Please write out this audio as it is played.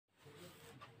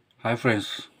Hi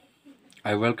friends,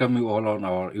 I welcome you all on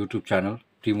our YouTube channel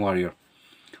Team Warrior.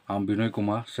 I'm Binoy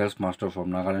Kumar, Sales Master from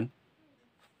Nagaland.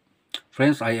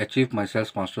 Friends, I achieved my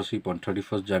Sales Mastership on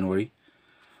 31st January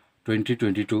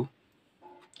 2022,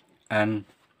 and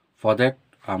for that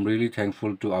I'm really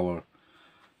thankful to our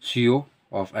CEO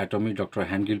of Atomy, Dr.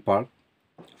 Hangil Park,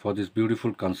 for this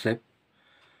beautiful concept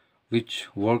which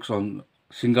works on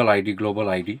single ID, global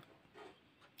ID.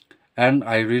 And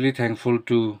I really thankful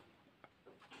to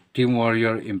Team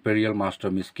Warrior Imperial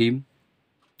Master Miss Kim,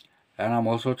 and I'm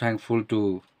also thankful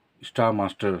to Star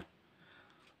Master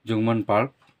Jungman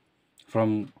Park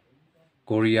from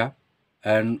Korea.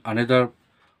 And another,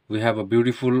 we have a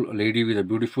beautiful lady with a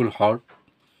beautiful heart.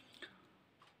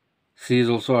 She is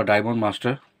also a diamond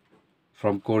master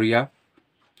from Korea,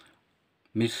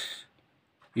 Miss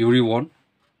Yuri Won.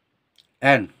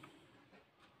 And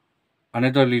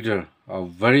another leader, a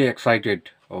very excited,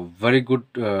 a very good,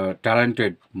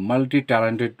 talented,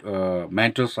 multi-talented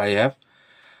mentors I have,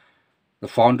 the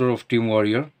founder of Team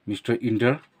Warrior, Mr.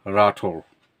 Inder Rathore.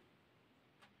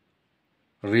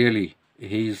 Really,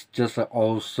 he is just an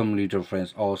awesome leader,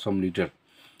 friends, awesome leader.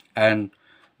 And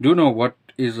do you know what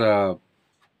is a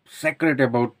secret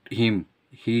about him?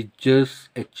 He just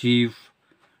achieved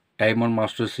Diamond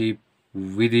Mastership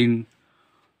within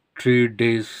 3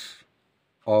 days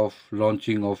of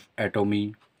launching of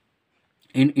Atomy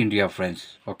in India,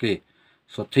 friends. Okay,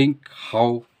 so think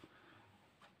how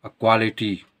a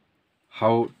quality,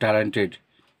 how talented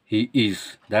he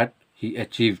is, that he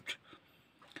achieved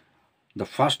the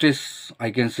fastest,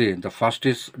 I can say, the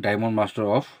fastest Diamond Master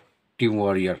of Team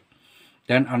Warrior.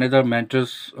 Then another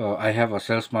mentors, I have a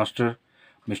sales master,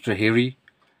 Mr. Harry,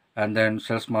 and then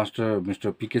sales master,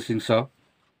 Mr. PK Singh sir.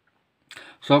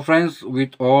 So friends,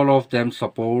 with all of them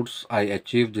supports, I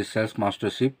achieved the sales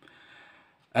mastership,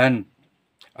 and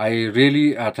I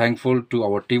really are thankful to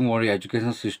our Team Warrior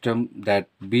education system that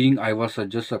being I was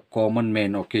just a common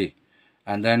man, okay,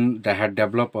 and then they had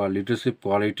developed a leadership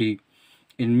quality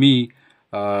in me.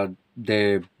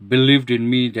 They believed in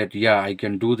me that yeah, I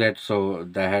can do that. So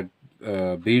they had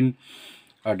been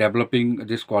developing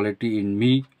this quality in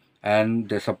me, and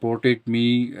they supported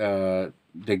me.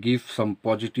 They give some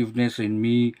positiveness in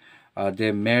me.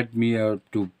 They made me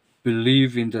to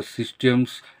believe in the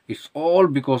systems. It's all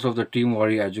because of the Team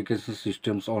Warrior education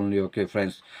systems only, okay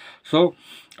friends. So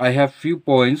I have few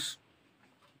points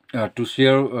to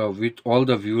share with all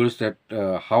the viewers that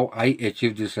how I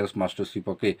achieved this sales mastership.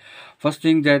 Okay, first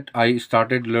thing that I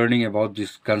started learning about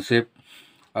this concept.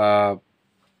 uh,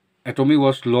 Atomy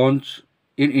was launched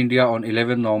in India on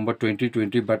 11 November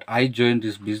 2020, but I joined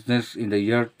this business in the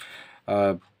year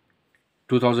uh,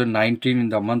 2019 in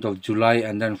the month of July,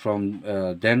 and then from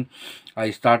then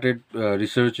I started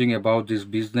researching about this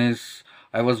business.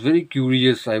 I was very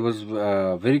curious. I was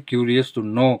very curious to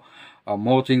know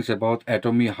more things about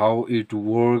Atomy, how it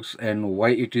works, and why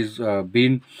it is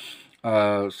been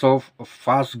so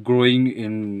fast growing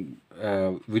in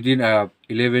within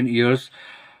 11 years.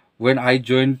 When I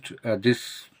joined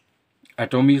this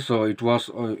Atomy, so it was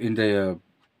in the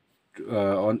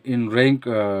on in rank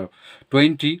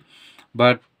 20,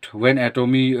 but when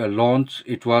Atomy launched,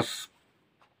 it was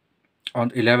on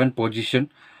 11th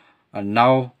position, and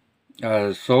now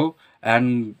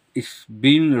and it's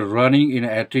been running in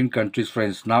 18 countries,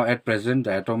 friends. Now at present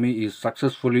the Atomy is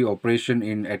successfully operation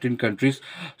in 18 countries.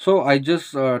 So I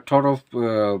just thought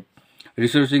of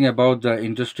researching about the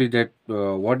industry, that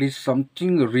what is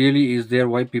something really is there,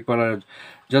 why people are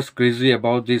just crazy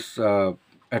about this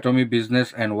Atomy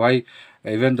business, and why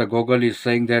even the Google is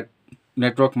saying that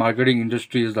network marketing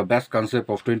industry is the best concept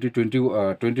of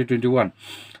 2021.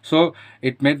 So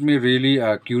it made me really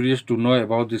curious to know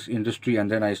about this industry, and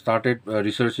then I started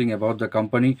researching about the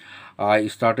company. I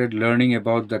started learning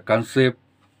about the concept,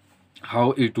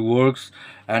 how it works,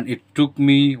 and it took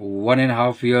me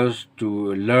 1.5 years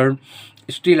to learn.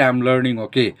 Still I'm learning,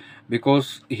 okay,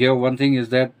 because here one thing is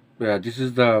that this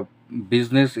is the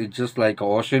business, it's just like a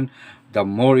ocean. The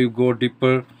more you go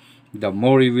deeper, the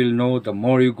more you will know. The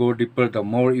more you go deeper, the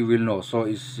more you will know. So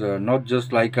it's not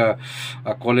just like a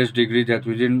college degree that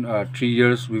within 3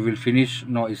 years we will finish.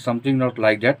 No, it's something not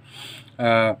like that.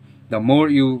 uh, the more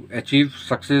you achieve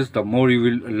success, the more you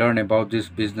will learn about this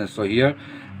business. So here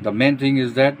the main thing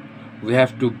is that we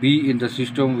have to be in the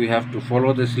system, we have to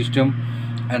follow the system,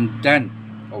 and then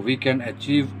we can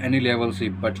achieve any level C.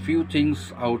 But few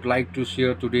things I would like to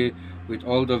share today with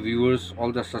all the viewers,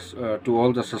 all the to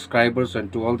all the subscribers,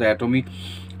 and to all the Atomy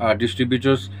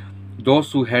distributors,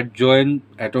 those who had joined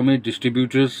Atomy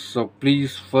distributors. So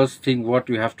please, first thing what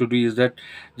you have to do is that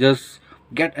just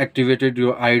get activated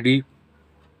your ID,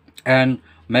 and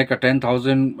make a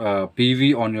 10,000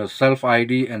 PV on your self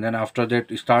ID, and then after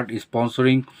that start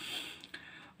sponsoring.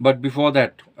 But before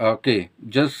that, okay,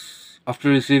 just after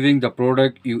receiving the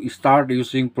product, you start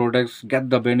using products, get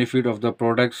the benefit of the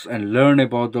products and learn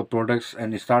about the products,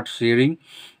 and start sharing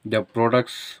the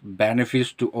products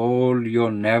benefits to all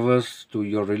your neighbors, to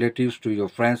your relatives, to your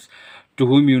friends, to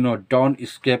whom you know. Don't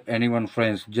escape anyone,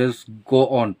 friends, just go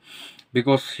on.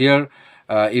 Because here,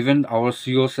 even our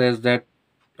CEO says that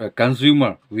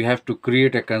consumer, we have to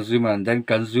create a consumer, and then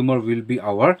consumer will be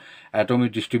our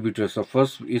Atomy distributor. So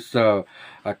first is a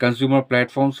consumer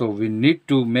platform, so we need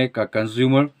to make a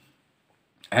consumer,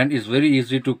 and it's very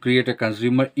easy to create a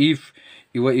consumer if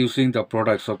you are using the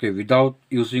products. Okay, without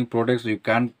using products you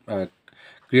can't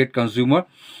create consumer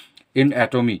in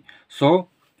Atomy. So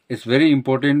it's very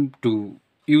important to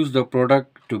use the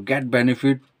product to get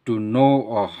benefit, to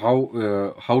know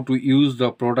how to use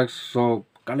the products. So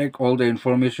collect all the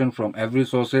information from every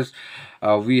sources.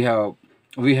 We have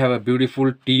a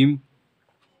beautiful team.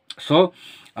 So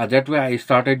that way I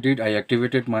started it. I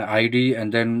activated my ID,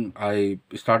 and then I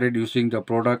started using the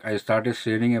product. I started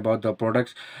sharing about the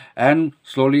products, and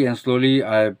slowly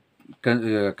I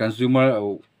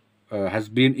consumer has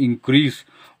been increased.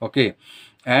 Okay,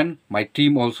 and my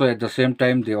team also at the same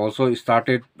time, they also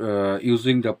started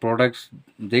using the products.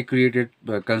 They created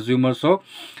consumer. So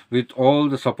with all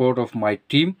the support of my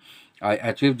team, I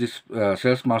achieved this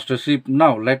sales mastership.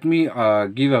 Now let me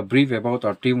give a brief about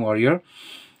our team warrior.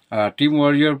 Our team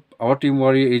warrior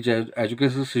is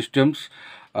education systems,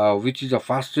 which is the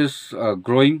fastest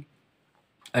growing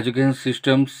education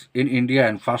systems in India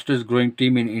and fastest growing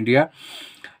team in India.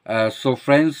 So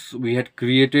friends, we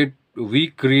create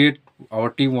our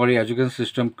team warrior education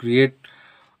system, create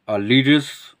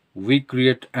leaders, we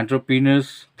create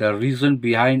entrepreneurs. The reason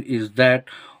behind is that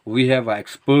we have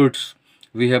experts.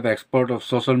 We have expert of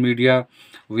social media,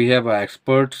 we have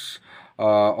experts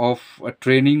of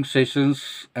training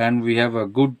sessions, and we have a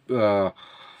good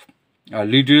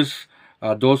leaders,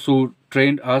 those who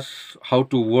trained us how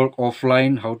to work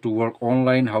offline, how to work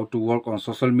online, how to work on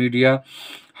social media,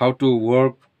 how to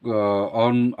work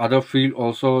on other field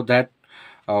also, that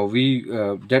we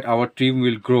that our team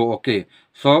will grow. Okay,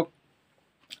 so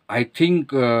I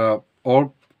think,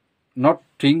 or not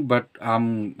think, but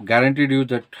I'm guaranteed you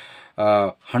that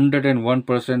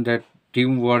 101% that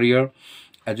Team Warrior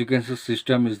education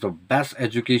system is the best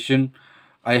education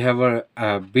I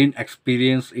have been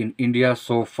experienced in India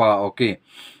so far. Okay,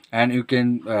 and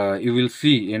you will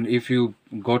see, and if you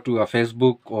go to a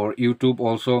Facebook or YouTube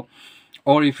also,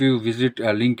 or if you visit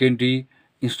LinkedIn,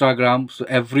 Instagram, so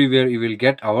everywhere you will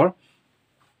get uh,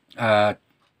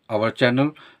 our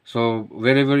channel. So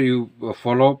wherever you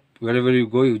follow, wherever you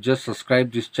go, you just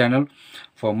subscribe this channel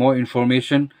for more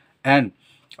information. And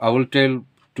I will tell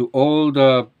to all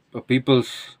the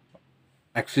peoples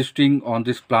existing on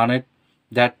this planet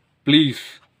that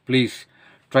please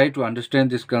try to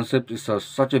understand this concept. It's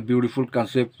such a beautiful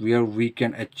concept where we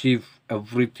can achieve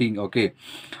everything. Okay,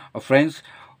 friends,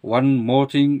 one more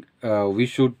thing, we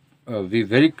should be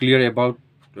very clear about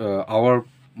our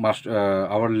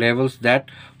levels. That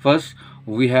first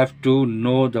we have to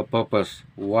know the purpose,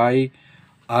 why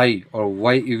you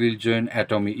will join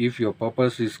Atomy. If your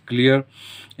purpose is clear,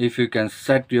 if you can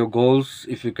set your goals,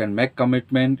 if you can make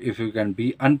commitment, if you can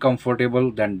be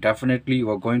uncomfortable, then definitely you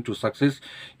are going to success.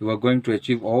 You are going to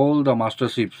achieve all the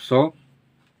masterships. So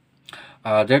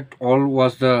that all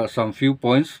was the some few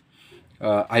points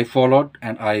I followed,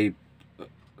 and I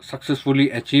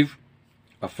successfully achieved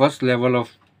a first level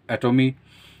of Atomy,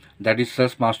 that is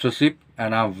self mastership.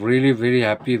 And I'm really very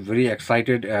happy, very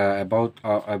excited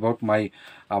about my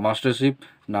mastership.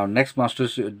 Now next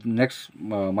mastership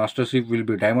will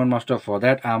be Diamond Master. For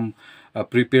that I'm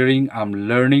preparing, I'm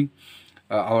learning.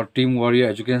 Our Team Warrior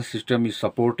education system is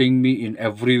supporting me in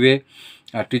every way,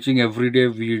 teaching every day.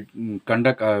 We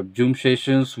conduct Zoom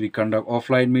sessions, we conduct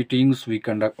offline meetings, we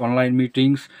conduct online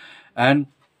meetings, and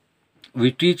we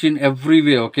teach in every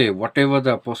way. Okay, whatever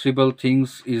the possible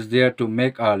things is there to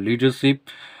make our leadership,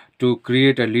 to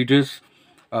create a leaders,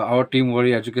 our Team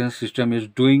Warrior education system is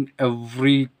doing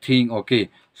everything. Okay,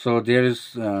 so there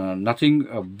is nothing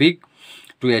big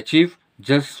to achieve,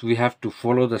 just we have to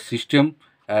follow the system.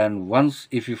 And once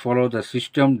if you follow the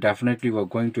system, definitely we're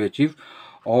going to achieve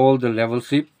all the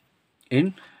levelship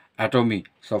in Atomy.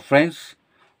 So friends,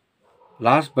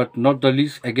 last but not the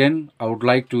least, again, I would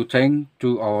like to thank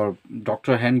to our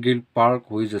Dr. Hengil Park,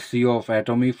 who is the CEO of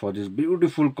Atomy, for this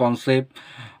beautiful concept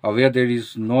where there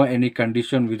is no any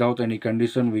condition. Without any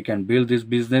condition, we can build this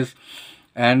business.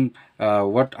 And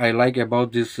what I like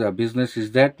about this business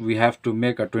is that we have to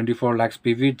make a 24 lakhs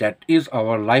PV. That is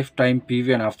our lifetime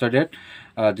PV, and after that,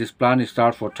 this plan is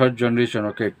start for third generation.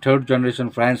 Okay, third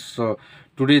generation friends. So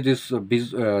today this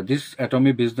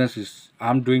Atomy business is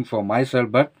I'm doing for myself,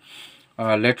 but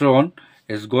later on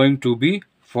is going to be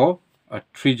for a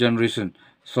three generation.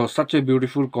 So such a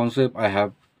beautiful concept I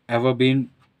have ever been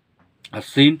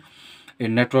seen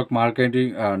in network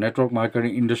marketing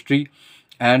industry.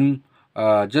 And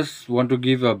just want to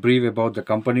give a brief about the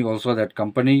company also. That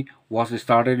company was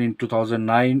started in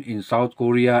 2009 in South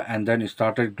Korea, and then it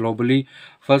started globally.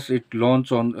 First it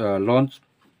launched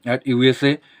at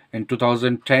USA in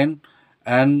 2010,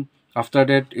 and after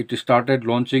that it started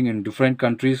launching in different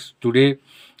countries. Today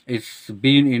it's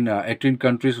been in 18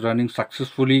 countries running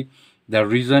successfully. The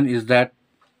reason is that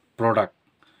product,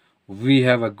 we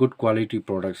have a good quality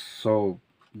products, so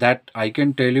that I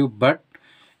can tell you. But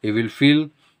you will feel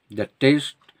the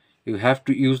taste, you have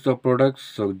to use the products.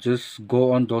 So just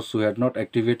go on, those who have not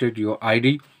activated your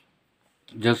ID,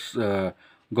 just go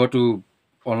to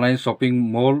online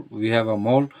shopping mall. We have a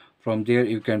mall. From there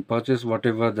you can purchase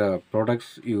whatever the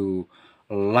products you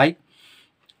like.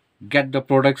 Get the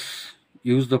products,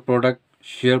 use the product,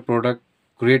 share product,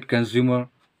 create consumer,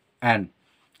 and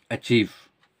achieve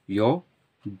your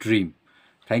dream.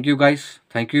 Thank you guys,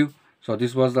 thank you. So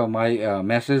this was my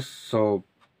message. So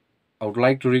I would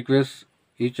like to request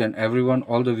each and everyone,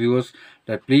 all the viewers,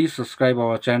 that please subscribe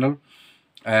our channel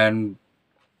and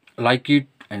like it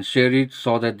and share it,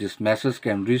 so that this message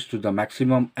can reach to the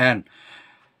maximum. And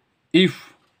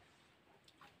if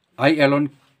I alone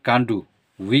can't do,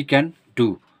 we can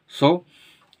do. So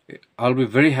I'll be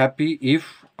very happy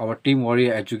if our team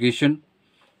Warrior Education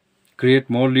create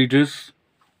more leaders,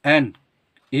 and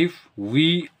if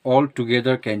we all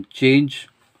together can change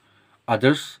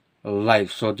others'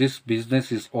 lives. So this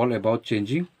business is all about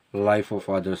changing life of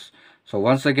others. So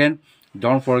once again,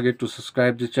 don't forget to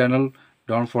subscribe the channel,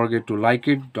 don't forget to like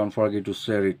it, don't forget to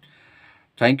share it.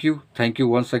 Thank you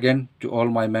once again to all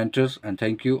my mentors, and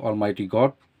thank you Almighty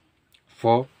God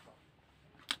for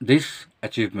this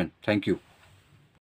achievement. Thank you.